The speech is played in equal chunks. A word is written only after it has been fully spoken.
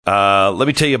Let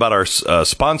me tell you about our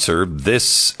sponsor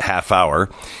this half hour.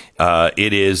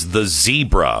 It is the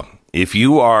Zebra. If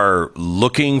you are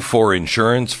looking for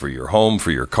insurance for your home, for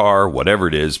your car, whatever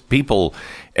it is,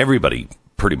 everybody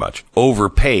pretty much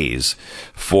overpays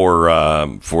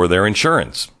for their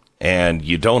insurance. And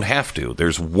you don't have to.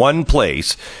 There's one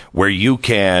place where you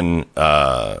can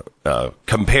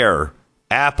compare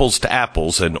apples to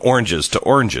apples and oranges to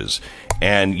oranges.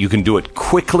 And you can do it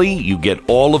quickly. You get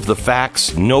all of the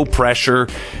facts, no pressure.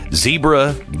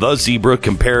 The Zebra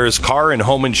compares car and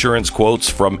home insurance quotes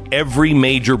from every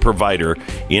major provider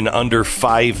in under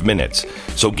 5 minutes.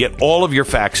 So get all of your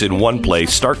facts in one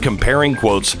place. Start comparing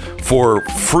quotes for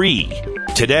free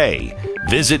today.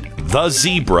 Visit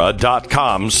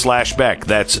thezebra.com/Beck.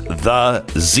 That's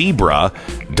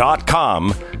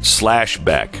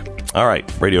thezebra.com/Beck. All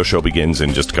right, radio show begins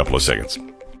in just a couple of seconds.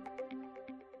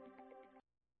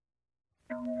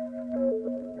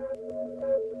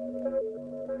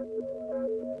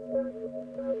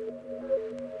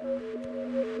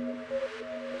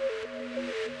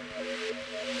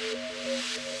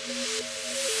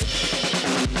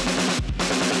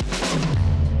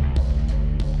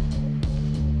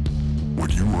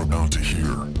 What you are about to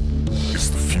hear is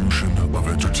the fusion of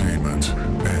entertainment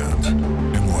and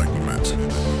enlightenment.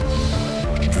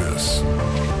 This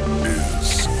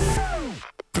is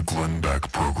the Glenn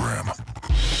Beck Program.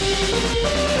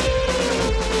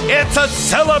 It's a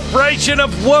celebration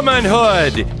of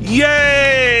womanhood.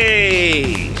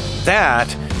 Yay!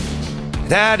 That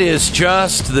is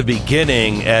just the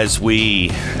beginning as we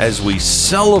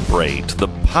celebrate the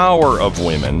power of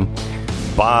women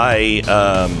by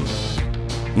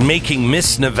making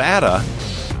Miss Nevada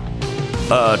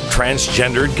a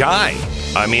transgendered guy.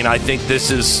 I mean, I think this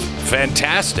is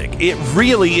fantastic. It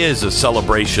really is a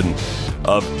celebration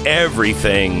of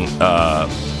everything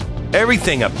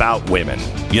about women,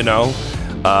 you know?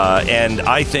 And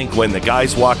I think when the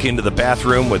guys walk into the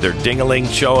bathroom with their ding-a-ling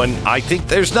showing, I think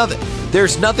there's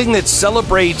nothing that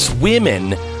celebrates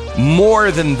women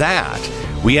more than that.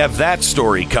 We have that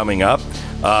story coming up.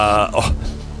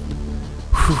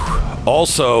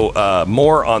 Also,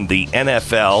 more on the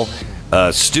NFL.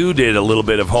 Stu did a little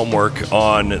bit of homework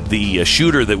on the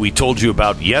shooter that we told you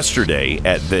about yesterday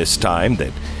at this time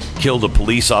that killed a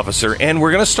police officer. And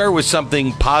we're going to start with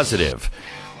something positive.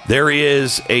 There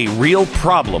is a real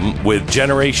problem with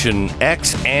Generation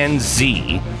X and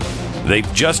Z.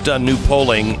 They've just done new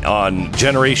polling on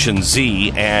Generation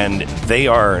Z, and they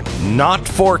are not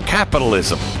for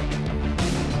capitalism.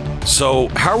 So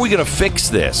how are we going to fix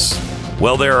this?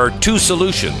 Well, there are two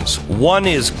solutions. One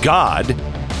is God,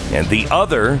 and the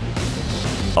other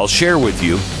I'll share with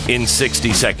you in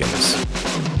 60 seconds.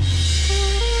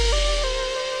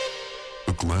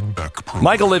 The Glenn Beck Program.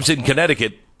 Michael lives in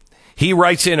Connecticut. He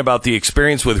writes in about the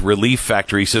experience with Relief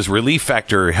Factor. He says, Relief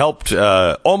Factor helped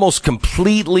almost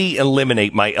completely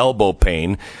eliminate my elbow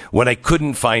pain when I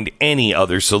couldn't find any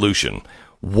other solution.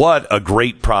 What a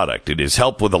great product. It has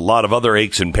helped with a lot of other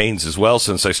aches and pains as well.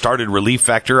 Since I started Relief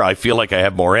Factor, I feel like I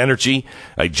have more energy.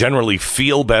 I generally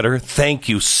feel better. Thank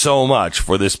you so much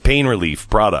for this pain relief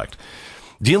product.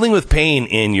 Dealing with pain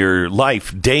in your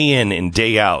life day in and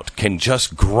day out can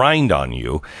just grind on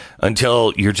you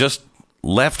until you're just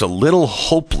left a little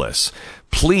hopeless.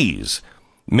 Please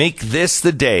make this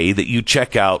the day that you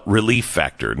check out Relief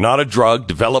Factor. Not a drug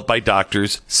developed by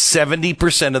doctors.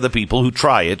 70% of the people who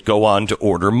try it go on to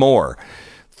order more.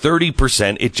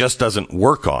 30% it just doesn't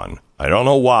work on. I don't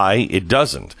know why it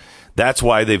doesn't. That's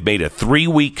why they've made a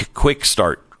 3-week quick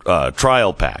start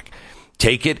trial pack.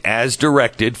 Take it as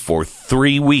directed for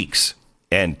 3 weeks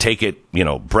and take it,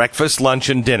 breakfast, lunch,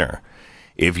 and dinner.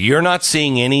 If you're not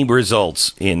seeing any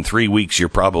results in 3 weeks, you're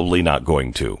probably not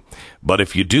going to. But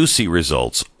if you do see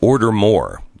results, order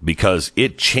more because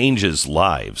it changes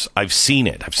lives. I've seen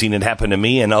it. I've seen it happen to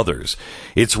me and others.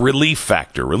 It's Relief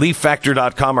Factor.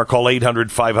 ReliefFactor.com or call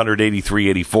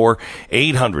 800-500-8384.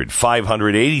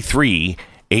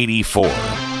 800-500-8384.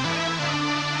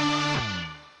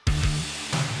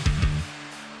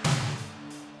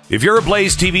 If you're a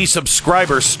Blaze TV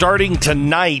subscriber, starting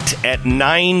tonight at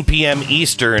 9 p.m.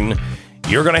 Eastern,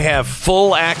 you're going to have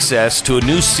full access to a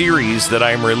new series that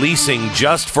I'm releasing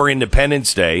just for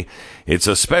Independence Day. It's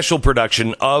a special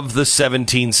production of the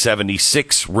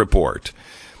 1776 Report.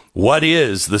 What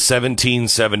is the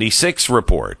 1776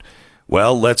 Report?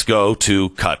 Well, let's go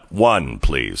to cut 1,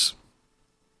 please.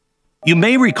 You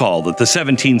may recall that the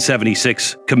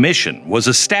 1776 Commission was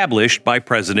established by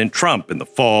President Trump in the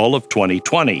fall of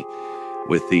 2020.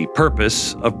 with the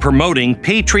purpose of promoting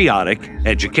patriotic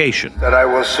education. That I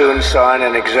will soon sign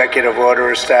an executive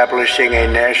order establishing a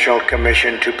national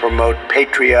commission to promote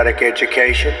patriotic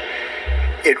education.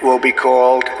 It will be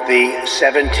called the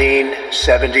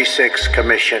 1776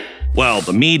 Commission. Well,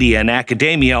 the media and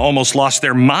academia almost lost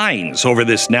their minds over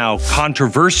this now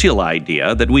controversial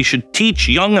idea that we should teach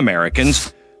young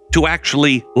Americans to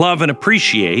actually love and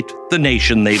appreciate the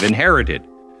nation they've inherited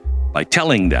by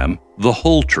telling them the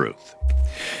whole truth.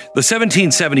 The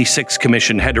 1776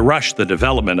 Commission had to rush the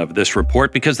development of this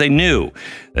report because they knew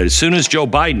that as soon as Joe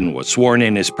Biden was sworn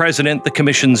in as president, the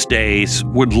Commission's days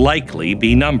would likely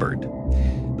be numbered.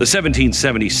 The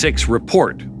 1776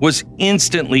 report was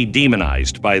instantly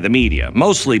demonized by the media,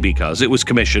 mostly because it was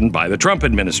commissioned by the Trump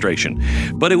administration.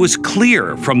 But it was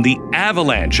clear from the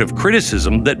avalanche of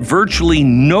criticism that virtually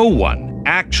no one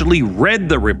actually read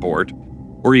the report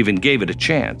or even gave it a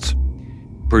chance.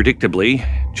 Predictably,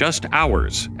 just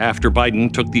hours after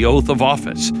Biden took the oath of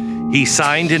office, he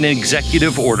signed an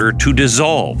executive order to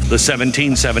dissolve the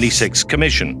 1776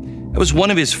 Commission. It was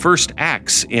one of his first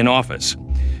acts in office.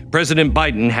 President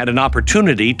Biden had an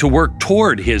opportunity to work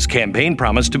toward his campaign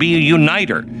promise to be a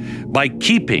uniter by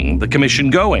keeping the commission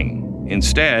going.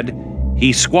 Instead,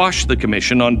 he squashed the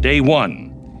commission on day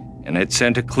one, and it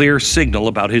sent a clear signal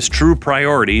about his true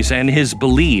priorities and his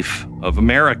belief of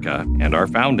America and our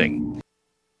founding.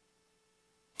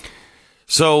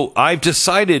 So I've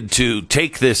decided to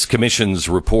take this commission's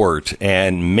report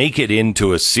and make it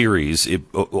into a series.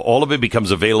 All of it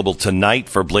becomes available tonight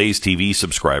for Blaze TV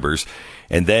subscribers.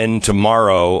 And then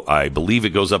tomorrow, I believe it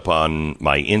goes up on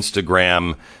my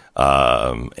Instagram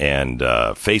and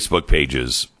Facebook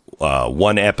pages,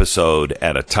 one episode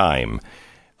at a time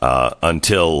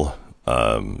until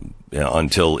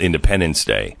Independence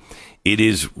Day. It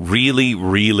is really,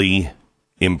 really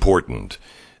important.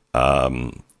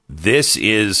 This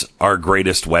is our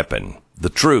greatest weapon, the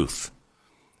truth.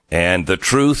 And the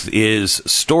truth is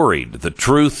storied. The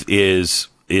truth is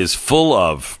full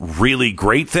of really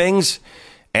great things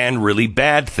and really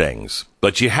bad things.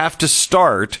 But you have to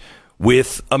start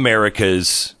with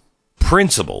America's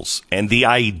principles and the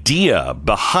idea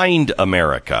behind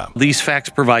America. These facts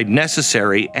provide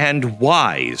necessary and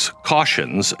wise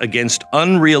cautions against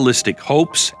unrealistic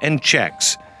hopes and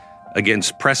checks,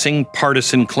 against pressing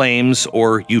partisan claims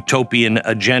or utopian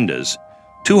agendas,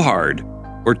 too hard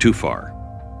or too far.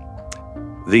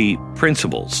 The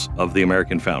principles of the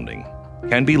American founding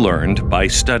can be learned by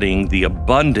studying the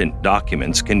abundant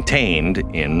documents contained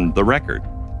in the record.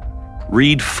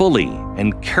 Read fully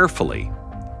and carefully.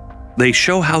 They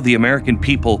show how the American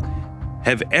people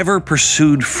have ever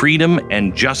pursued freedom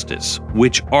and justice,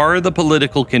 which are the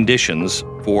political conditions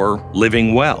for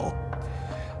living well.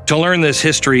 To learn this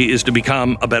history is to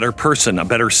become a better person, a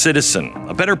better citizen,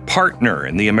 a better partner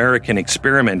in the American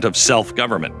experiment of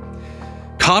self-government.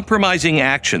 Compromising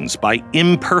actions by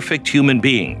imperfect human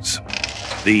beings.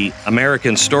 The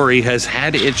American story has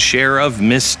had its share of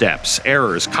missteps,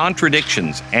 errors,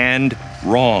 contradictions, and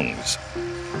wrongs.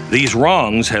 These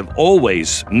wrongs have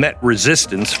always met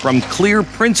resistance from clear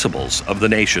principles of the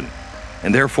nation,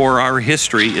 and therefore our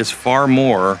history is far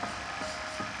more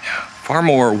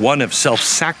one of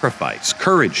self-sacrifice,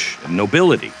 courage, and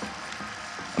nobility.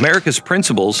 America's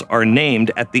principles are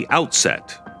named at the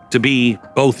outset to be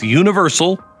both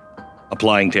universal,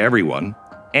 applying to everyone,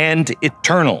 and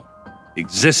eternal,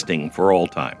 existing for all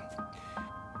time.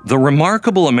 The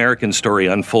remarkable American story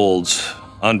unfolds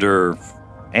under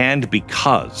and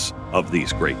because of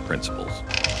these great principles.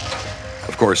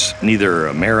 Of course, neither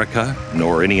America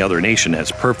nor any other nation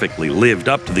has perfectly lived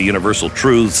up to the universal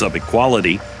truths of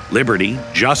equality, liberty,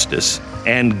 justice,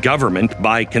 and government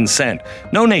by consent.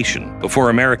 No nation before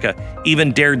America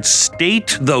even dared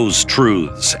state those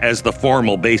truths as the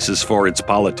formal basis for its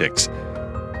politics.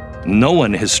 No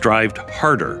one has strived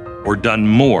harder or done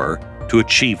more to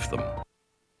achieve them.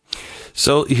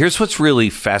 So here's what's really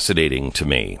fascinating to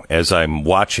me as I'm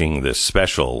watching this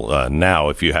special now,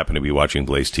 if you happen to be watching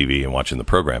Blaze TV and watching the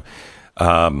program.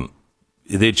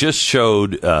 They just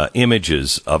showed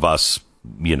images of us,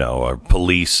 our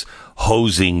police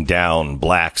hosing down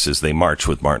blacks as they march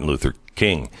with Martin Luther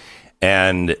King.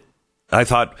 And I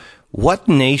thought, what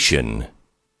nation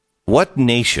of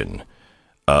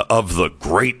the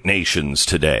great nations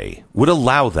today would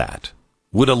allow that,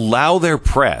 would allow their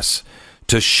press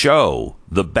to show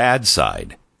the bad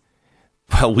side?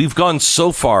 Well, we've gone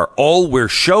so far, all we're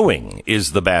showing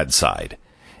is the bad side.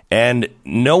 And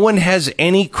no one has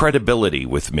any credibility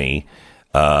with me,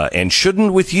 and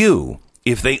shouldn't with you,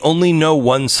 if they only know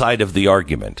one side of the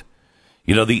argument.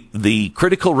 You know, the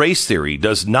critical race theory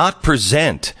does not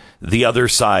present the other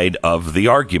side of the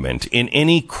argument in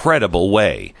any credible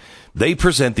way. They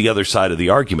present the other side of the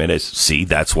argument as, see,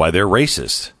 that's why they're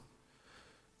racist.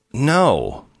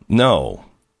 No.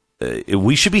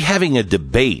 We should be having a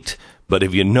debate, but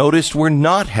have you noticed we're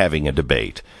not having a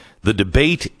debate? The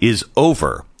debate is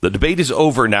over. The debate is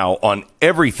over now on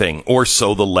everything, or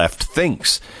so the left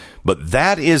thinks. But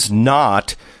that is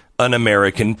not an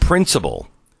American principle.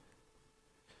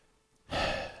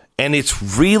 And it's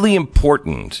really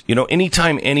important. You know,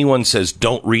 anytime anyone says,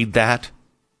 don't read that,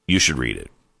 you should read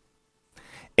it.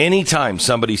 Anytime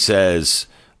somebody says,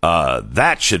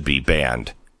 that should be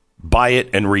banned, buy it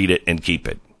and read it and keep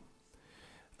it.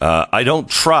 I don't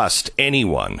trust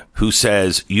anyone who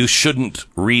says you shouldn't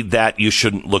read that, you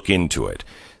shouldn't look into it.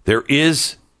 There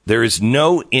is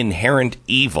no inherent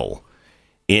evil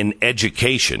in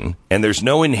education, and there's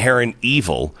no inherent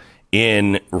evil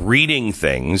in reading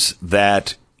things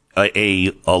that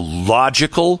a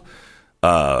logical,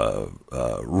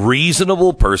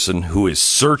 reasonable person who is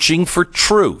searching for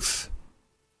truth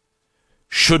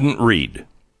shouldn't read.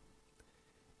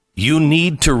 You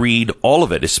need to read all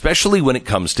of it, especially when it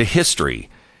comes to history.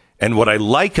 And what I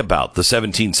like about the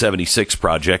 1776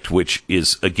 Project, which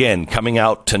is, again, coming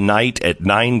out tonight at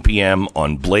 9 p.m.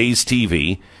 on Blaze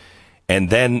TV, and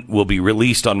then will be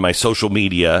released on my social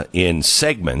media in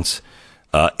segments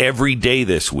every day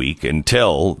this week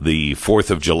until the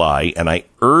 4th of July, and I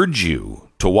urge you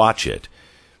to watch it.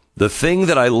 The thing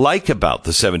that I like about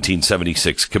the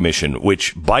 1776 Commission,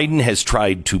 which Biden has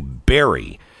tried to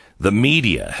bury, the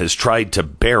media has tried to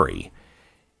bury,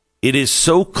 it is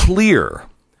so clear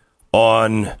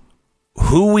on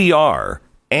who we are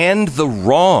and the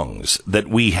wrongs that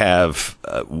we have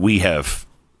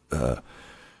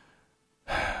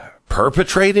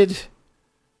perpetrated.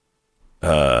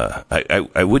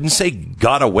 I wouldn't say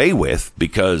got away with,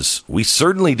 because we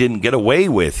certainly didn't get away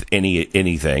with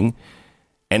anything.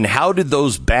 And how did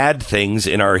those bad things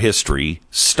in our history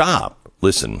stop?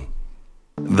 Listen.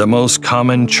 The most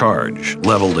common charge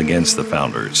leveled against the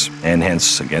founders, and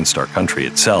hence against our country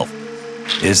itself,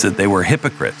 is that they were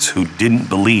hypocrites who didn't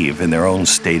believe in their own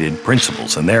stated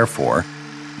principles, and therefore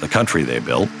the country they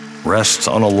built rests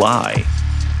on a lie.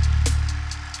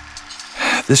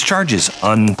 This charge is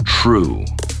untrue.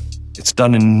 It's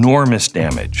done enormous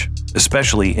damage,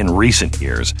 especially in recent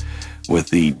years, with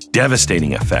the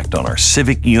devastating effect on our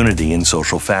civic unity and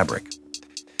social fabric.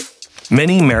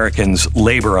 Many Americans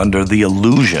labor under the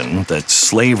illusion that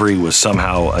slavery was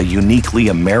somehow a uniquely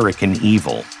American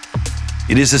evil.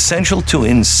 It is essential to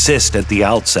insist at the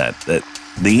outset that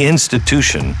the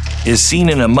institution is seen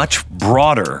in a much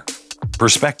broader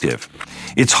perspective.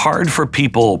 It's hard for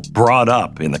people brought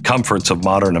up in the comforts of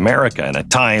modern America in a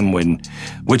time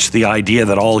which the idea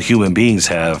that all human beings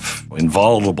have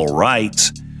inviolable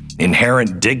rights,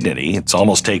 inherent dignity, it's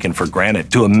almost taken for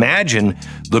granted, to imagine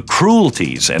the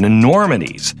cruelties and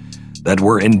enormities that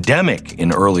were endemic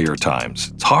in earlier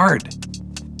times. It's hard.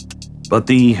 But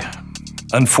the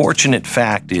unfortunate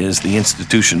fact is the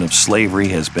institution of slavery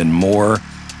has been more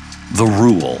the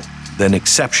rule than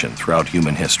exception throughout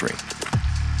human history.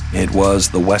 It was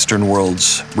the Western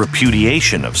world's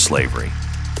repudiation of slavery,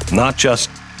 not just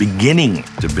beginning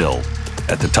to build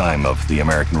at the time of the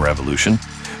American Revolution,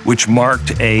 which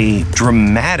marked a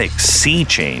dramatic sea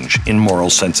change in moral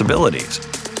sensibilities.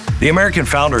 The American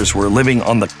founders were living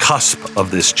on the cusp of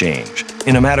this change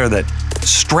in a matter that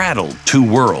straddled two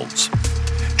worlds.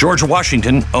 George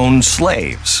Washington owned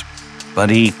slaves,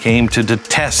 but he came to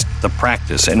detest the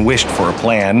practice and wished for a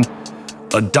plan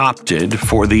adopted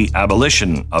for the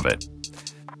abolition of it.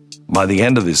 By the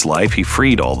end of his life, he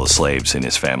freed all the slaves in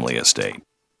his family estate.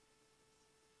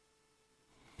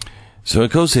 So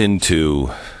it goes into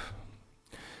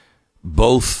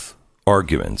both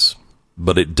arguments,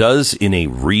 but it does in a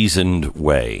reasoned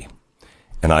way.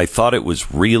 And I thought it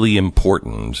was really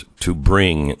important to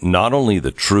bring not only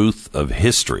the truth of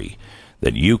history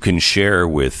that you can share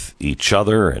with each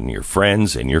other and your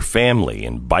friends and your family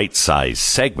in bite-sized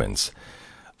segments.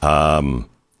 I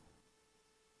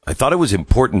thought it was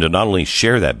important to not only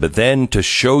share that, but then to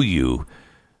show you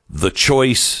the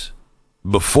choice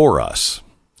before us.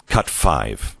 Cut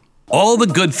 5. All the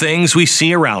good things we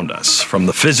see around us, from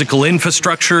the physical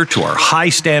infrastructure to our high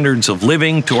standards of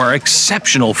living to our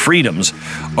exceptional freedoms,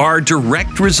 are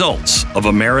direct results of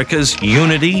America's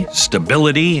unity,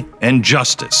 stability, and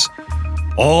justice,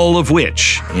 all of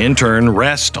which, in turn,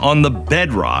 rest on the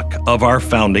bedrock of our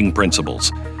founding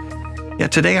principles.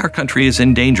 Yet today our country is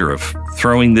in danger of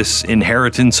throwing this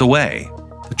inheritance away.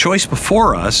 The choice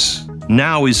before us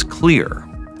now is clear.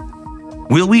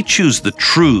 Will we choose the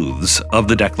truths of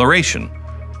the Declaration?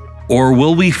 Or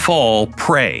will we fall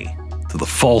prey to the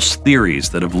false theories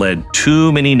that have led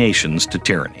too many nations to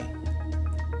tyranny?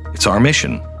 It's our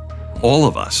mission, all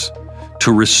of us,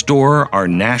 to restore our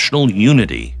national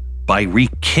unity by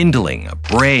rekindling a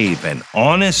brave and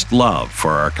honest love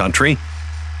for our country,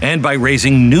 and by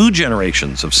raising new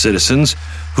generations of citizens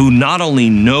who not only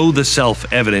know the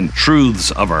self-evident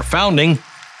truths of our founding,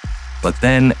 but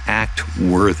then act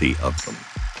worthy of them.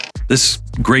 This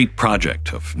great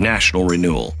project of national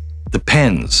renewal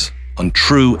depends on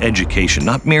true education,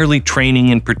 not merely training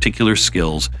in particular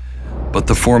skills, but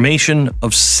the formation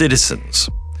of citizens.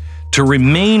 To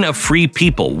remain a free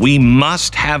people, we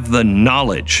must have the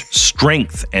knowledge,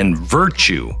 strength, and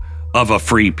virtue of a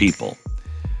free people.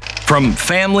 From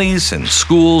families and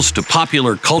schools to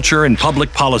popular culture and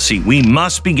public policy, we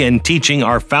must begin teaching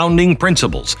our founding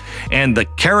principles and the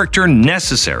character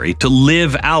necessary to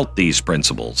live out these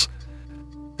principles.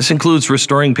 This includes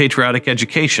restoring patriotic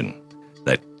education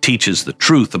that teaches the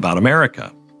truth about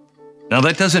America. Now,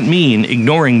 that doesn't mean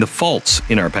ignoring the faults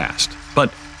in our past,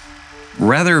 but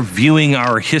rather viewing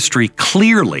our history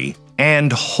clearly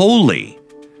and wholly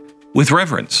with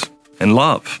reverence and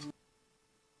love.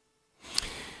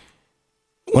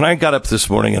 When I got up this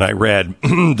morning and I read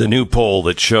the new poll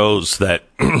that shows that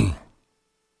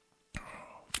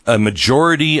a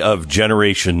majority of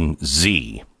Generation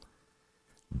Z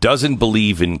doesn't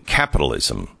believe in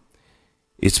capitalism,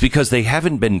 it's because they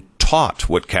haven't been taught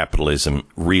what capitalism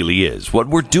really is. What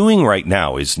we're doing right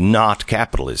now is not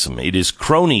capitalism. It is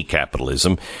crony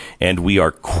capitalism, and we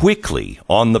are quickly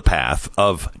on the path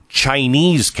of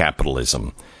Chinese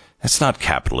capitalism. That's not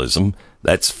capitalism.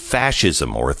 That's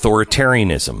fascism or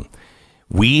authoritarianism.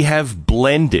 We have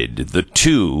blended the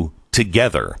two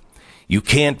together. You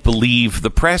can't believe the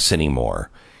press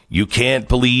anymore. You can't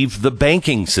believe the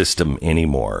banking system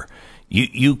anymore.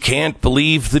 You can't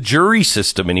believe the jury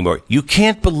system anymore. You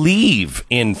can't believe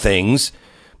in things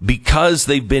because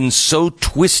they've been so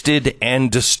twisted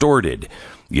and distorted.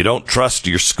 You don't trust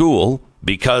your school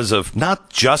because of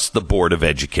not just the Board of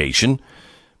Education,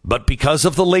 but because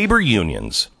of the labor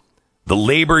unions. The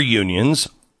labor unions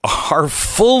are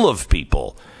full of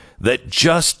people that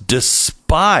just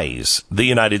despise the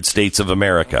United States of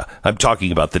America. I'm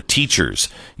talking about the teachers'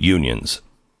 unions.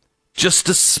 Just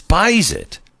despise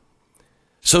it.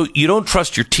 So you don't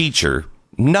trust your teacher,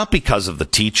 not because of the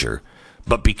teacher,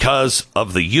 but because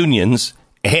of the unions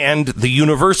and the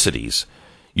universities.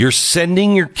 You're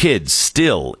sending your kids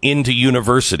still into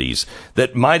universities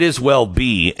that might as well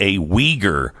be a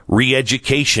Uyghur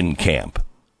re-education camp.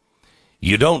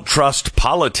 You don't trust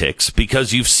politics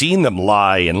because you've seen them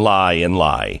lie and lie and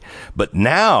lie. But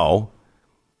now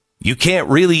you can't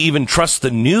really even trust the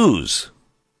news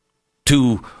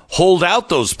to hold out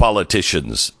those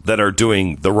politicians that are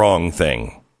doing the wrong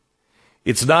thing.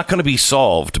 It's not going to be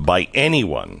solved by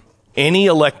anyone, any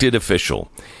elected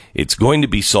official. It's going to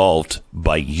be solved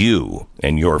by you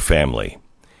and your family.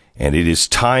 And it is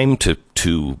time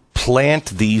to plant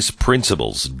these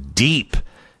principles deep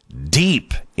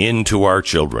into our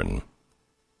children.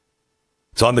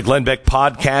 It's on the Glenn Beck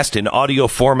podcast in audio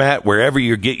format, wherever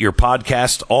you get your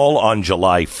podcasts, all on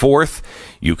July 4th.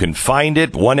 You can find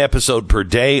it one episode per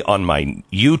day on my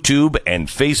YouTube and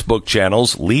Facebook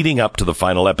channels leading up to the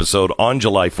final episode on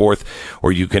July 4th,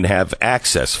 or you can have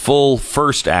access, full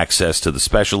first access to the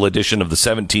special edition of the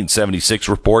 1776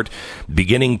 report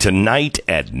beginning tonight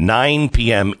at 9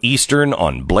 p.m. Eastern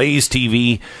on Blaze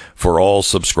TV for all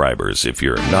subscribers. If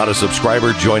you're not a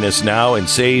subscriber, join us now and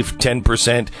save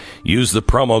 10%. Use the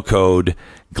promo code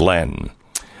Glenn.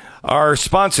 Our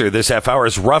sponsor this half hour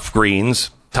is Rough Greens.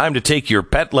 Time to take your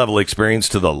pet level experience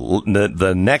to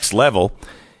the next level.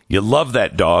 You love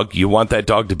that dog. You want that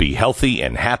dog to be healthy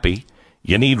and happy.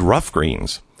 You need Rough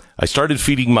Greens. I started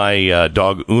feeding my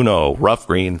dog Uno Rough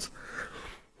Greens.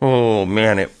 Oh,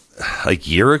 man, like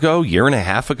year and a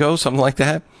half ago, something like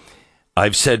that.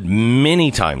 I've said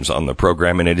many times on the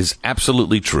program, and it is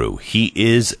absolutely true. He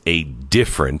is a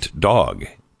different dog.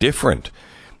 Different.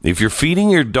 If you're feeding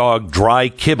your dog dry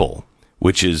kibble,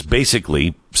 which is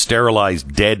basically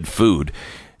sterilized dead food,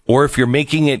 or if you're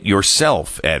making it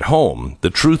yourself at home, the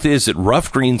truth is that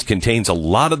Rough Greens contains a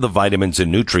lot of the vitamins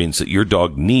and nutrients that your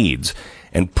dog needs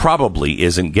and probably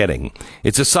isn't getting.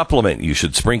 It's a supplement you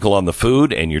should sprinkle on the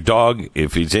food, and your dog,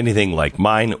 if he's anything like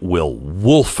mine, will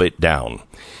wolf it down.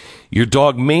 Your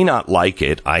dog may not like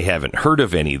it. I haven't heard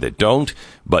of any that don't,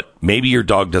 but maybe your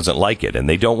dog doesn't like it, and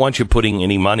they don't want you putting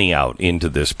any money out into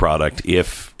this product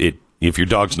if your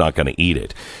dog's not going to eat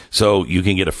it. So you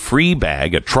can get a free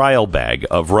bag, a trial bag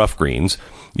of Rough Greens.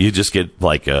 You just get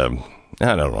like a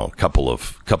I don't know, a couple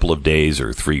of days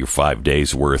or 3 or 5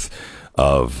 days worth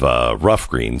of rough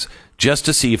greens, just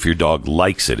to see if your dog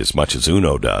likes it as much as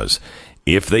Uno does.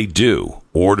 If they do,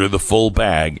 order the full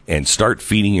bag and start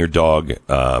feeding your dog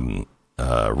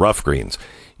rough greens.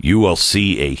 You will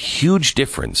see a huge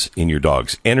difference in your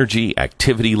dog's energy,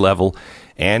 activity level,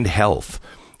 and health.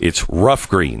 It's Rough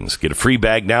Greens. Get a free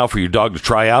bag now for your dog to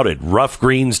try out at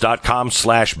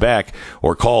roughgreens.com/Beck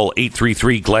or call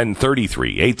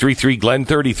 833-GLEN-33,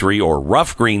 833-GLEN-33 or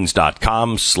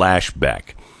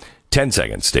roughgreens.com/Beck. 10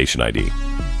 seconds, station ID.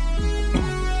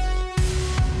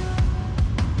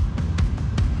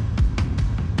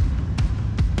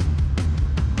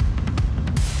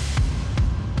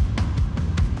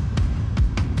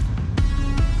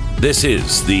 This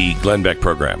is the Glenn Beck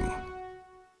program.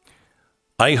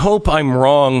 I hope I'm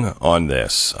wrong on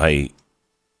this. I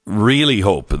really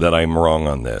hope that I'm wrong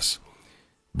on this.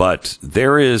 But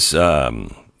there is a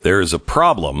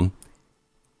problem.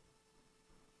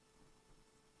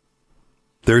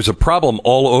 There's a problem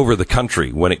all over the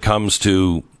country when it comes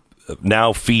to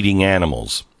now feeding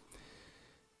animals.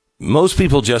 Most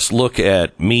people just look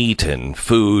at meat and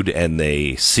food and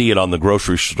they see it on the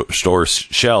grocery store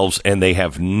shelves and they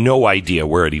have no idea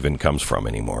where it even comes from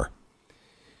anymore.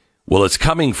 Well, it's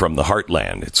coming from the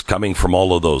heartland. It's coming from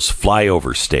all of those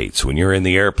flyover states. When you're in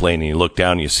the airplane and you look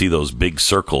down and you see those big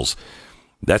circles,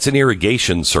 that's an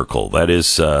irrigation circle. That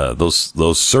is,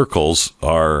 those circles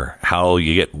are how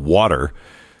you get water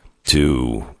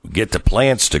to get the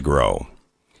plants to grow.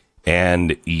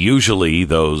 And usually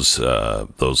those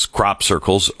crop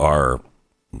circles are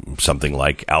something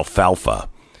like alfalfa.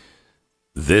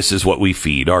 This is what we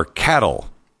feed our cattle.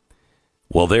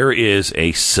 Well, there is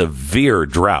a severe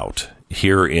drought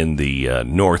here in the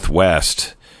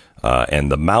Northwest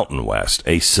and the Mountain West,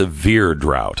 a severe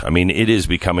drought. I mean, it is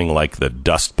becoming like the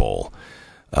Dust Bowl.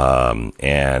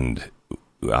 And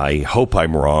I hope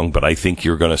I'm wrong, but I think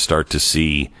you're going to start to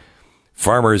see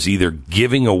farmers either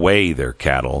giving away their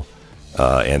cattle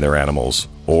and their animals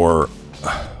or,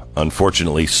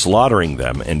 unfortunately, slaughtering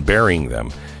them and burying them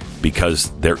because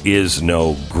there is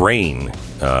no grain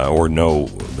or no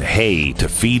hay to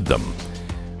feed them.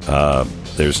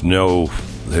 There's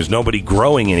nobody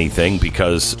growing anything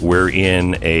because we're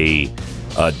in a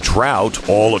drought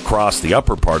all across the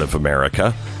upper part of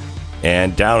America.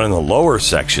 And down in the lower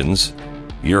sections,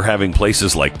 you're having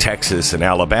places like Texas and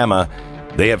Alabama.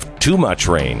 They have too much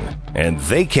rain and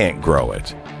they can't grow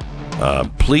it.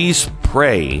 Please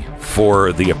pray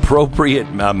for the appropriate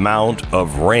amount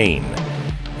of rain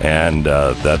and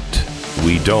that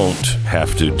we don't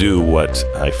have to do what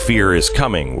I fear is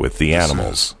coming with the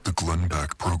animals. The Glenn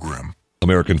Beck Program.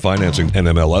 American Financing,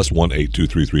 NMLS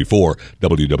 182334,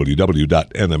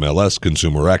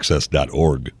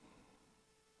 www.nmlsconsumeraccess.org.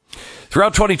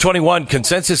 Throughout 2021,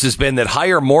 consensus has been that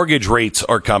higher mortgage rates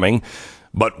are coming,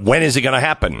 but when is it going to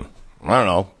happen? I don't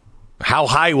know. How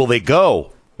high will they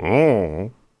go?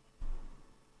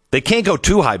 They can't go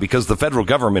too high because the federal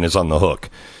government is on the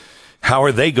hook. How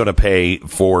are they going to pay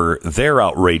for their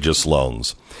outrageous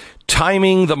loans?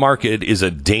 Timing the market is a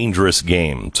dangerous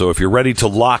game. So if you're ready to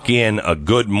lock in a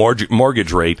good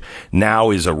mortgage rate,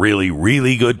 now is a really,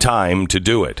 really good time to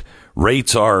do it.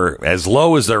 Rates are as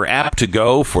low as they're apt to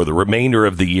go for the remainder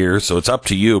of the year, so it's up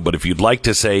to you. But if you'd like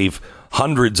to save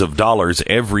hundreds of dollars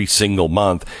every single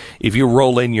month, if you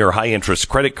roll in your high-interest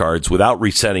credit cards without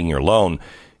resetting your loan,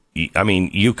 I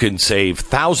mean, you can save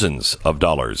thousands of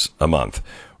dollars a month.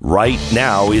 Right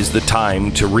now is the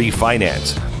time to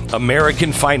refinance.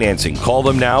 American Financing. Call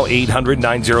them now,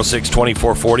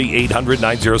 800-906-2440,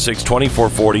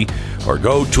 800-906-2440, or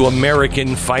go to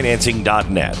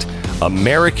AmericanFinancing.net.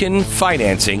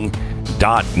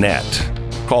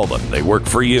 AmericanFinancing.net. Call them. They work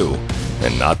for you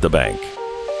and not the bank.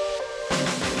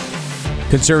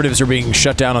 Conservatives are being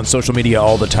shut down on social media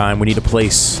all the time. We need a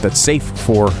place that's safe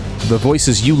for the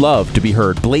voices you love to be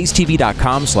heard.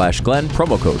 BlazeTV.com/Glenn.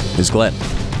 Promo code is Glenn.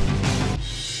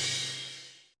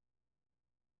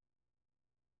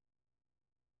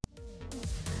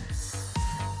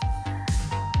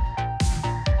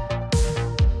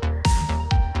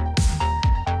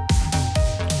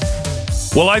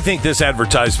 Well, I think this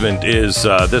advertisement is,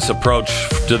 this approach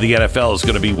to the NFL is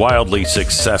going to be wildly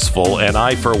successful, and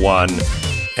I, for one,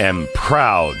 am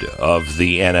proud of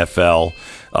the NFL.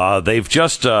 They've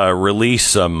just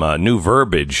released some new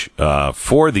verbiage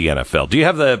for the NFL. Do you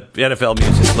have the NFL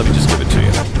music? Let me just give it to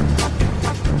you.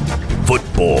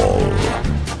 Football.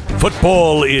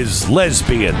 Football is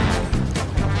lesbian.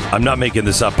 I'm not making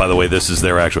this up, by the way. This is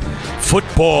their actual.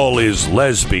 Football is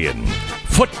lesbian.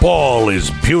 Football is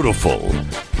beautiful.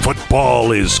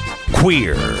 Football is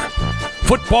queer.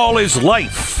 Football is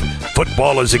life.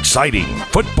 Football is exciting.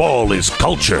 Football is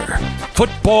culture.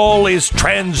 Football is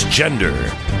transgender.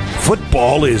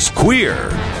 Football is queer.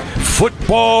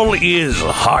 Football is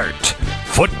heart.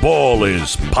 Football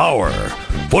is power.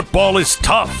 Football is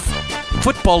tough.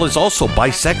 Football is also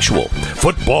bisexual.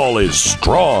 Football is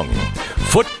strong.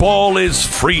 Football is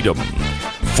freedom.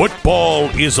 Football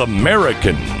is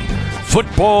American.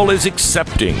 Football is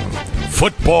accepting.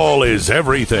 Football is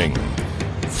everything.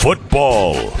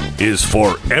 Football is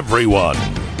for everyone.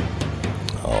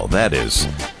 Oh, this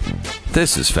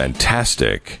is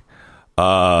fantastic.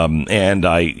 And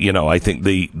I think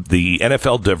the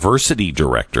NFL diversity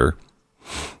director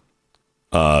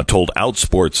told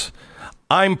Outsports,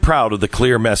 I'm proud of the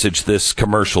clear message this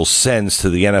commercial sends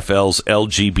to the NFL's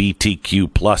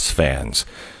LGBTQ plus fans.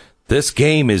 This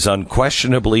game is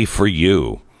unquestionably for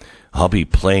you. I'll be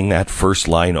playing that first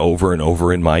line over and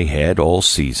over in my head all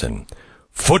season.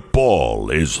 Football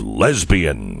is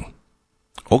lesbian.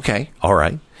 Okay, all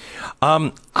right.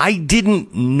 I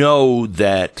didn't know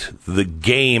that the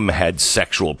game had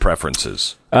sexual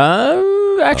preferences.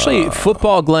 Actually,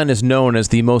 football, Glenn, is known as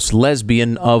the most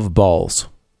lesbian of balls.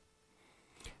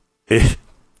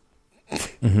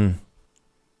 Mm-hmm.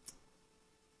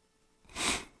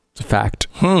 It's a fact.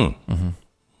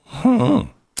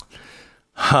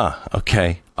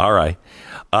 Okay. All right.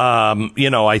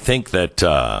 I think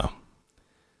that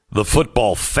the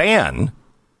football fan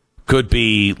could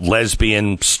be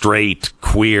lesbian, straight,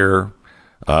 queer,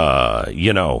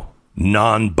 non-binary.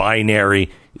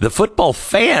 The football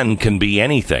fan can be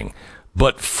anything.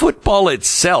 But football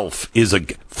itself is a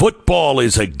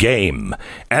game,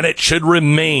 and it should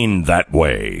remain that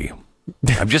way.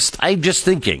 I'm just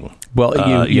thinking.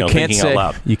 Well, you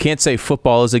can't say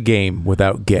football is a game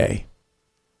without gay.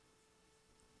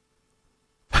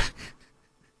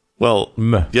 Well,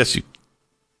 yes, you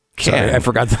can. Sorry, I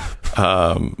forgot.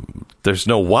 There's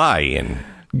no Y in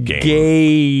game.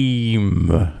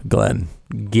 Game, Glenn.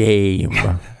 Game.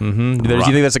 Mm-hmm. Do you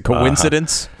think that's a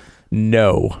coincidence?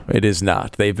 No, it is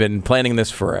not. They've been planning this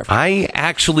forever. I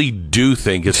actually do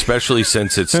think, especially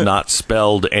since it's not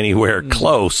spelled anywhere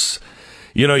close,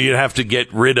 you'd have to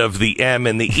get rid of the M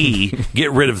and the E,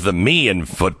 get rid of the me in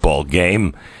football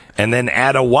game, and then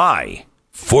add a Y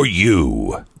for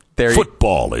you.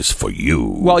 Football is for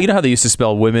you. Well, you know how they used to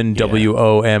spell women,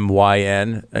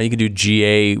 W-O-M-Y-N? You can do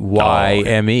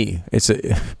G-A-Y-M-E. It's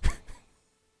a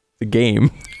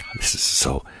game. This is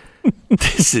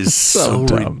so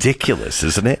ridiculous,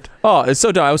 isn't it? Oh, it's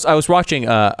so dumb. I was watching.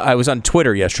 I was on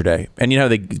Twitter yesterday, and how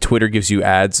Twitter gives you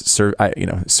ads.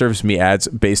 Serves me ads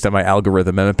based on my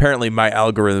algorithm, and apparently my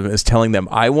algorithm is telling them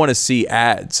I want to see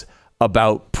ads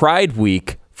about Pride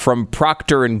Week from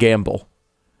Procter and Gamble,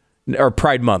 or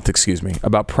Pride Month, excuse me,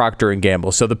 about Procter and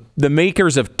Gamble. So the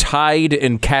makers of Tide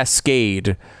and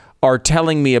Cascade are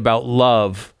telling me about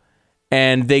love.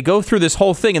 And they go through this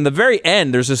whole thing. In the very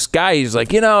end, there's this guy. He's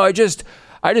like, I just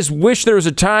wish there was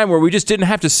a time where we just didn't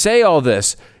have to say all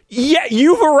this. Yeah,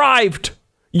 you've arrived.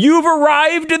 You've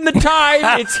arrived in the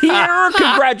time. It's here.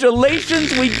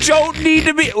 Congratulations. We don't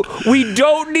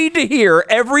need to hear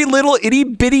every little itty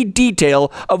bitty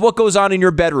detail of what goes on in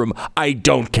your bedroom. I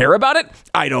don't care about it.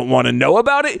 I don't want to know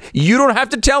about it. You don't have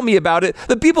to tell me about it.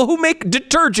 The people who make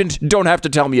detergent don't have to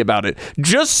tell me about it.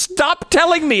 Just stop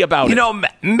telling me about it.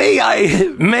 May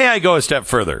I go a step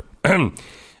further?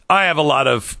 I have a lot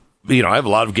of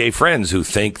gay friends who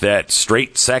think that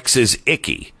straight sex is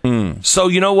icky. So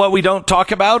you know what we don't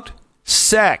talk about?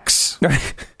 Sex.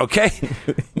 Okay?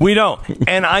 We don't.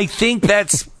 And I think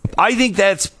that's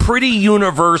pretty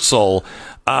universal.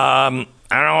 I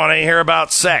don't want to hear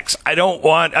about sex.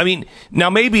 Now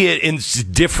maybe it's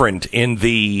different in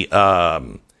the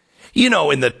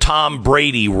in the Tom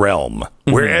Brady realm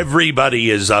where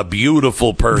everybody is a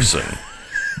beautiful person.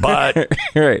 But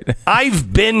right.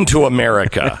 I've been to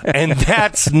America, and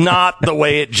that's not the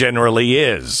way it generally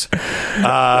is.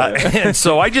 And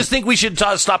so I just think we should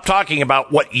stop talking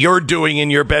about what you're doing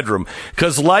in your bedroom.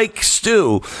 Because like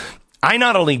Stu, I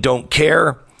not only don't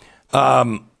care,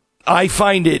 I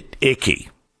find it icky.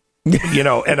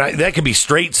 And that could be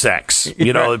straight sex.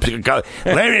 Let me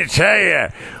tell you,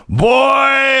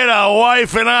 boy, the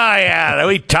wife and I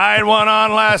we tied one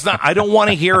on last night. I don't want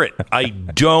to hear it. I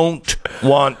don't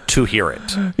want to hear it.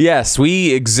 Yes,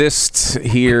 we exist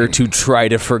here to try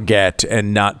to forget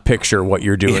and not picture what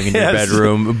you're doing in your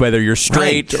bedroom, whether you're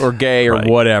straight or gay or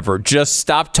whatever. Just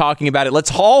stop talking about it.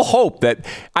 Let's all hope that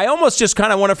I almost just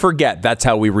kind of want to forget. That's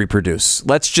how we reproduce.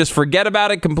 Let's just forget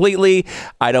about it completely.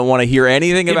 I don't want to hear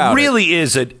anything about it. It really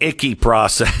is an icky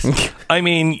process. I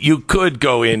mean, you could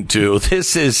go into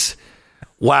this is,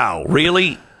 wow,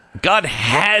 really? God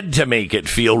had to make it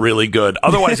feel really good.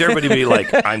 Otherwise, everybody would be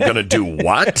like, I'm going to do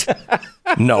what?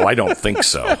 No, I don't think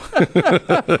so.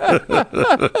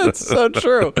 That's so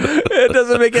true. It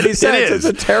doesn't make any sense. It's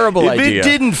a terrible idea. If it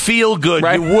didn't feel good,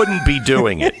 right? You wouldn't be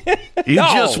doing it. You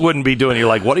just wouldn't be doing it. You're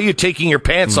like, what are you taking your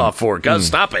pants off for? God,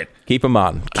 stop it. Keep them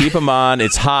on. Keep them on.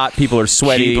 It's hot. People are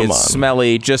sweaty. It's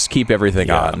smelly. Just keep everything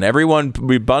on. Everyone,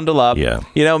 we bundle up. Yeah.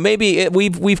 You know, maybe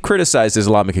we've criticized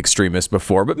Islamic extremists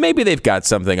before, but maybe they've got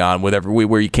something on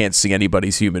where you can't see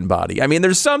anybody's human body. I mean,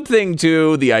 there's something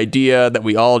to the idea that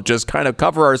we all just kind of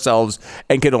cover ourselves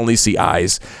and can only see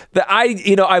eyes.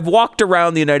 I've walked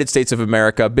around the United States of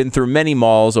America, been through many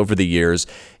malls over the years.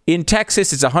 In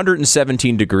Texas, it's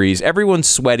 117 degrees. Everyone's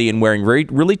sweaty and wearing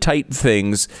really tight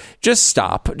things. Just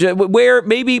stop. Wear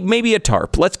maybe a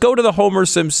tarp. Let's go to the Homer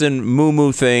Simpson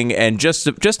moo thing and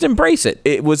just embrace it.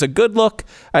 It was a good look.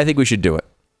 I think we should do it.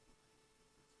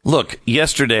 Look,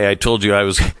 yesterday I told you I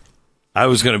was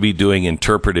going to be doing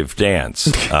interpretive dance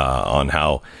on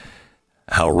how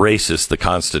racist the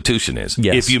Constitution is.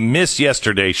 Yes. If you missed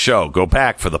yesterday's show, go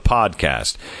back for the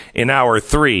podcast. In hour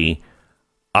 3,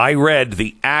 I read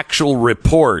the actual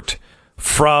report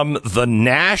from the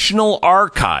National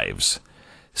Archives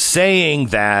saying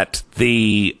that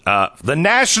the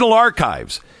National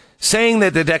Archives saying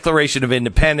that the Declaration of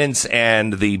Independence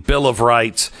and the Bill of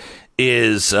Rights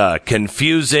is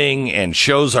confusing and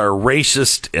shows our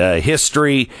racist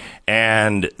history,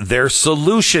 and their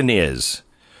solution is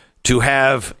to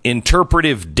have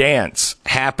interpretive dance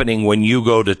happening when you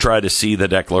go to try to see the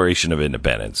Declaration of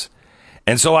Independence.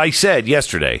 And so I said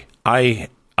yesterday,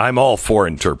 I'm all for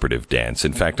interpretive dance.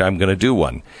 In fact, I'm going to do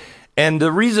one. And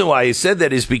the reason why I said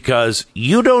that is because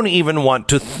you don't even want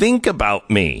to think about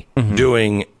me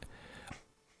doing,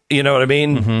 you know what I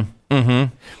mean? Mm-hmm.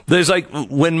 Mm-hmm. There's like,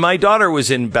 when my daughter was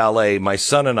in ballet, my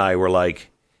son and I were like,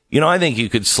 I think you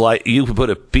could put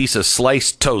a piece of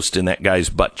sliced toast in that guy's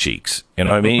butt cheeks. You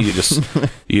know what I mean?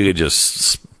 You could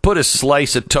just put a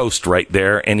slice of toast right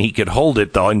there, and he could hold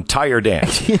it the entire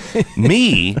dance.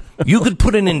 Me, you could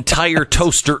put an entire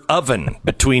toaster oven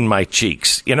between my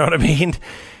cheeks. You know what I mean?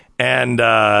 And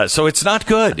so it's not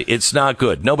good. It's not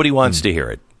good. Nobody wants to hear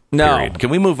it. No. Period. Can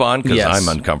we move on? Because I'm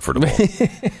uncomfortable.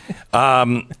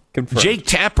 Jake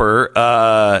Tapper,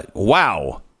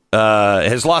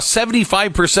 has lost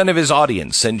 75% of his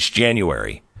audience since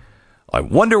January. I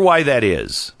wonder why that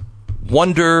is.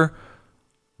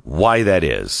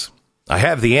 I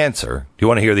have the answer. Do you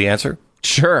want to hear the answer?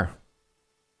 Sure.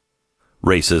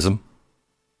 Racism.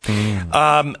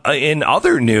 In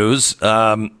other news,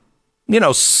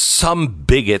 some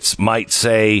bigots might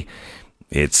say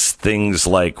it's things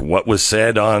like what was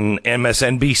said on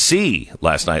MSNBC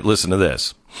last night. Listen to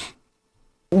this.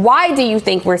 Why do you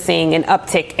think we're seeing an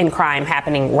uptick in crime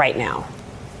happening right now?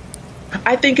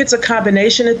 I think it's a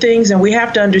combination of things, and we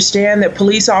have to understand that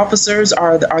police officers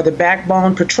are the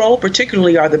backbone. Patrol,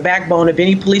 particularly, are the backbone of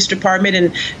any police department.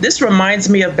 And this reminds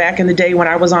me of back in the day when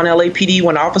I was on LAPD,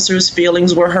 when officers'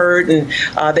 feelings were hurt, and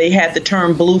they had the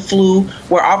term blue flu,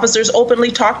 where officers openly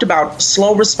talked about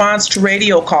slow response to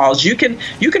radio calls. You can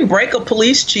break a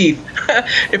police chief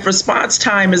if response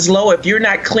time is low, if you're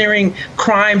not clearing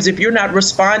crimes, if you're not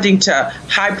responding to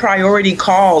high priority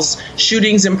calls,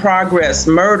 shootings in progress,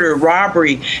 murder, robbery.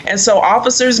 And so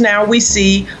officers now we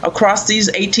see across these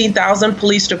 18,000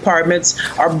 police departments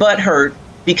are butthurt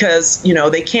because,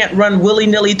 they can't run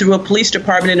willy-nilly through a police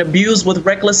department and abuse with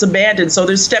reckless abandon. So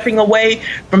they're stepping away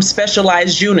from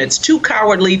specialized units, too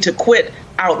cowardly to quit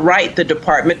outright the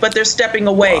department, but they're stepping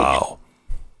away. Wow.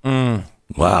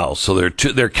 Wow. So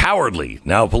they're cowardly.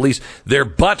 Now police, they're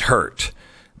butthurt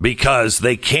because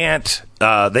they can't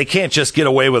just get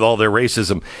away with all their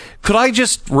racism. Could I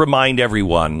just remind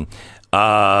everyone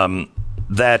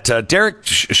that Derek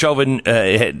Chauvin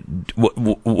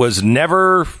was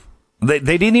never... They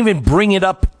didn't even bring it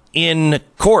up in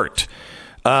court.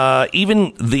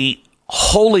 Even the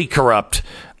wholly corrupt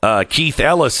Keith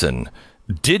Ellison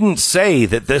didn't say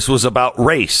that this was about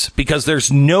race because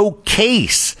there's no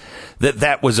case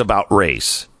that was about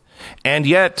race. And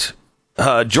yet...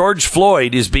 George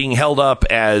Floyd is being held up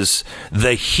as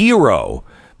the hero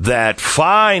that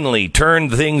finally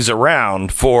turned things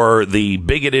around for the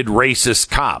bigoted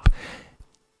racist cop.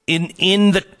 In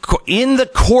the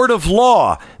court of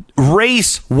law,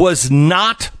 race was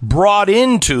not brought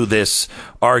into this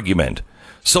argument.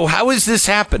 So how is this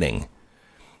happening?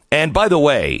 And by the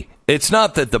way, it's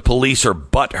not that the police are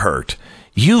butthurt.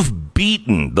 You've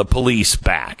beaten the police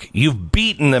back. You've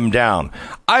beaten them down.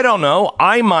 I don't know.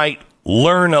 I might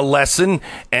learn a lesson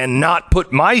and not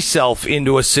put myself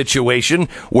into a situation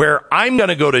where I'm going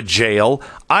to go to jail,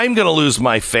 I'm going to lose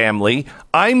my family,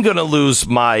 I'm going to lose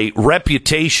my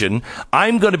reputation,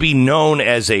 I'm going to be known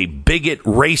as a bigot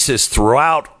racist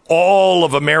throughout all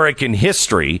of American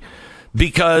history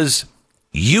because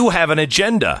you have an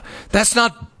agenda. That's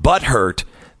not butthurt.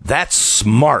 That's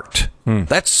smart.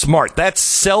 That's smart. That's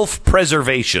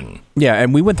self-preservation. Yeah,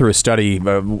 and we went through a study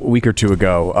a week or two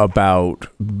ago about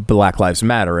Black Lives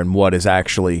Matter and what has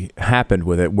actually happened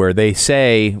with it, where they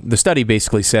say, the study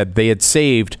basically said they had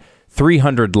saved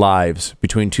 300 lives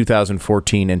between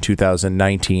 2014 and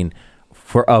 2019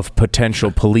 of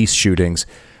potential police shootings.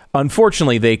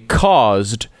 Unfortunately, they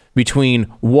caused between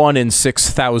 1 and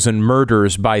 6,000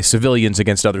 murders by civilians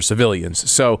against other civilians.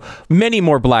 So many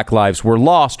more black lives were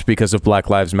lost because of Black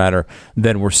Lives Matter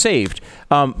than were saved.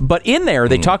 But in there,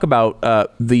 they talk about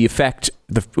the effect,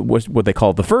 what they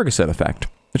call the Ferguson effect,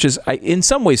 which is in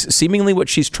some ways seemingly what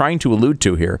she's trying to allude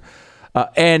to here.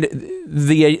 And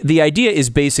the idea is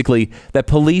basically that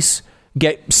police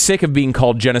get sick of being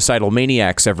called genocidal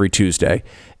maniacs every Tuesday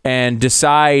and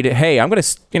decide, hey, I'm going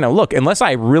to, look, unless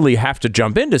I really have to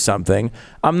jump into something,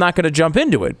 I'm not going to jump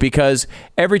into it, because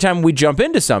every time we jump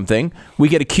into something, we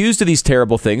get accused of these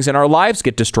terrible things and our lives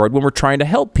get destroyed when we're trying to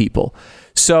help people.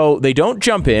 So they don't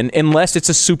jump in unless it's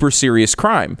a super serious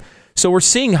crime. So we're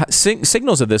seeing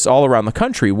signals of this all around the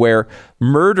country, where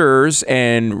murders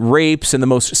and rapes and the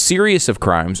most serious of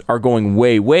crimes are going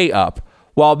way, way up,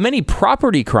 while many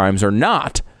property crimes are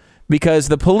not, because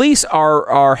the police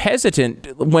are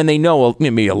hesitant when they know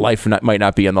maybe a life might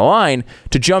not be on the line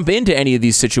to jump into any of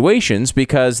these situations,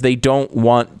 because they don't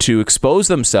want to expose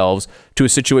themselves to a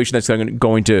situation that's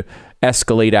going to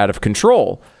escalate out of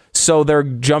control. So they're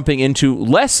jumping into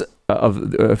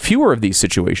fewer of these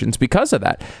situations because of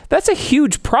that. That's a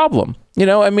huge problem.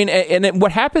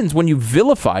 What happens when you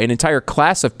vilify an entire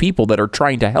class of people that are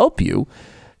trying to help you,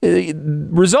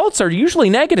 results are usually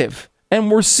negative. And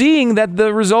we're seeing that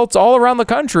the results all around the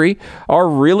country are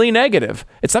really negative.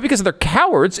 It's not because they're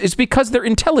cowards, it's because they're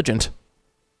intelligent.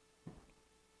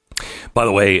 By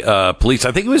the way, police,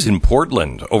 I think it was in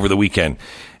Portland over the weekend,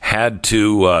 had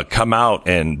to come out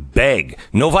and beg,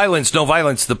 no violence, no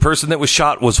violence. The person that was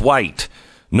shot was white.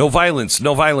 No violence,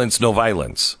 no violence, no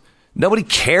violence. Nobody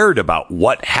cared about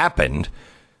what happened.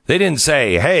 They didn't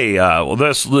say, hey,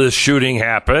 this shooting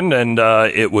happened and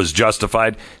it was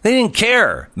justified. They didn't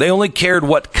care. They only cared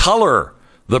what color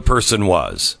the person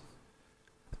was.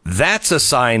 That's a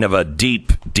sign of a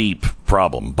deep, deep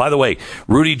problem. By the way,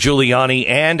 Rudy Giuliani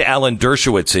and Alan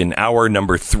Dershowitz in hour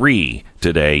number 3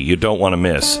 today. You don't want to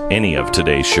miss any of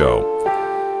today's show.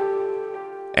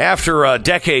 After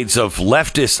decades of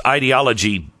leftist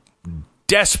ideology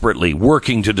desperately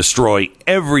working to destroy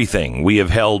everything we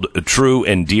have held true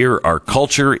and dear, our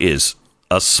culture is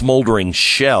a smoldering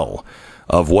shell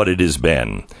of what it has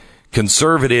been.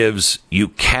 Conservatives, you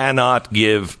cannot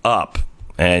give up,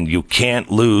 and you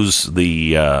can't lose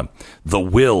the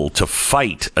will to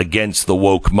fight against the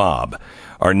woke mob.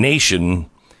 Our nation,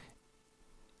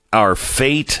 our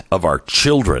fate of our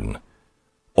children,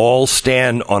 all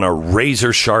stand on a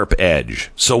razor-sharp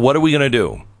edge. So what are we going to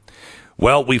do?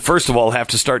 Well, we first of all have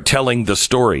to start telling the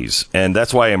stories, and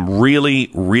that's why I'm really,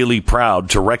 really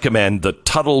proud to recommend the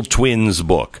Tuttle Twins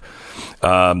book.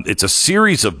 It's a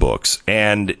series of books,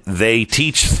 and they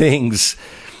teach things,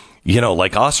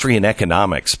 like Austrian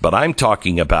economics, but I'm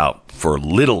talking about for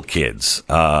little kids.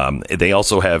 They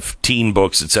also have teen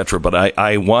books, etc., but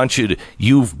I want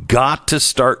you've got to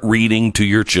start reading to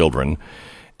your children.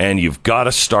 And you've got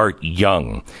to start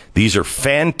young. These are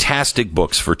fantastic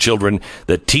books for children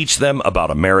that teach them about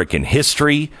American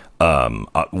history,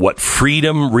 what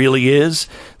freedom really is.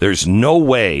 There's no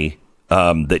way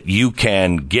that you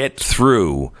can get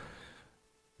through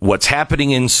what's happening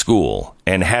in school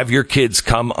and have your kids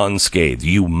come unscathed.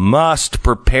 You must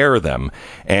prepare them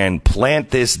and plant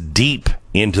this deep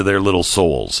into their little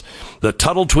souls. The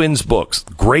Tuttle Twins books,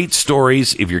 great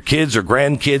stories. If your kids or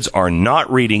grandkids are not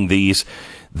reading these,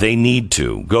 they need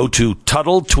to. Go to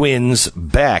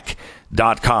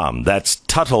TuttleTwinsBeck.com. That's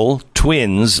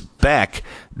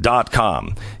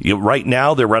TuttleTwinsBeck.com. Right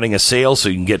now, they're running a sale, so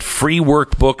you can get free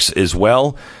workbooks as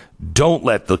well. Don't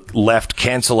let the left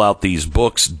cancel out these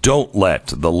books. Don't let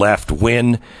the left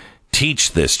win.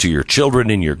 Teach this to your children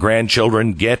and your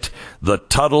grandchildren. Get the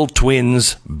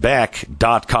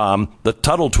TuttleTwinsBeck.com, the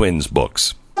Tuttle Twins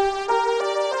books.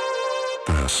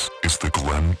 This is the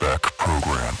Glenn Beck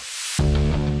Program.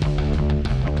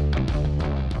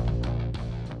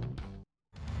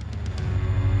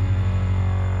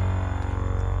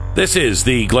 This is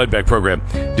the Glenn Beck Program.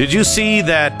 Did you see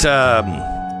that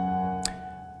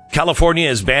California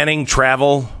is banning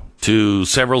travel to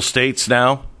several states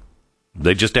now.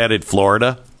 They just added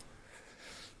Florida.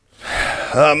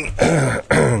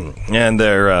 And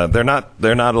they're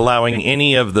not allowing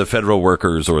any of the federal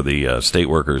workers or the state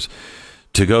workers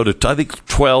to go to, I think,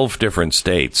 12 different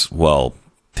states. Well,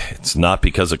 it's not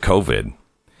because of COVID.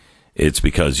 It's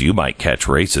because you might catch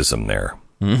racism there.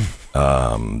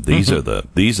 These are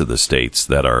the states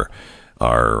that are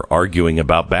arguing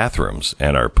about bathrooms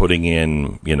and are putting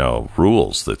in,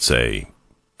 rules that say,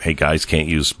 hey, guys can't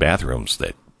use bathrooms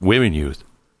that women use.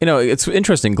 It's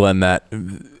interesting, Glenn, that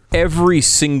every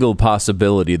single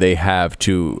possibility they have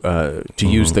to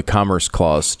use the Commerce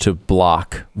Clause to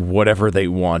block whatever they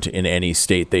want in any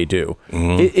state they do.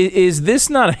 Is this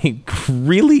not a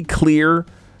really clear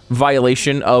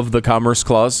violation of the Commerce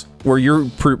Clause where you're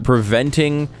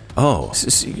preventing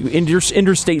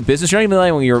interstate business? You're not even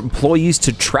allowing your employees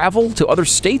to travel to other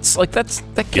states? Like that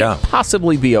can't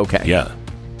possibly be okay. Yeah.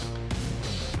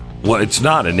 Well, it's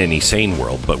not in any sane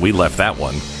world, but we left that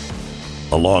one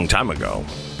a long time ago.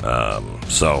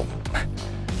 So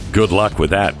good luck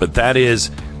with that. But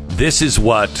this is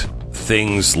what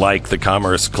things like the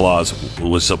Commerce Clause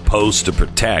was supposed to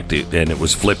protect, and it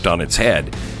was flipped on its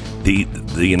head. The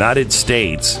United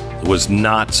States was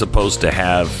not supposed to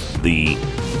have the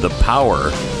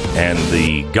power, and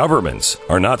the governments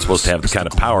are not supposed to have the kind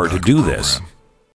of power to do this.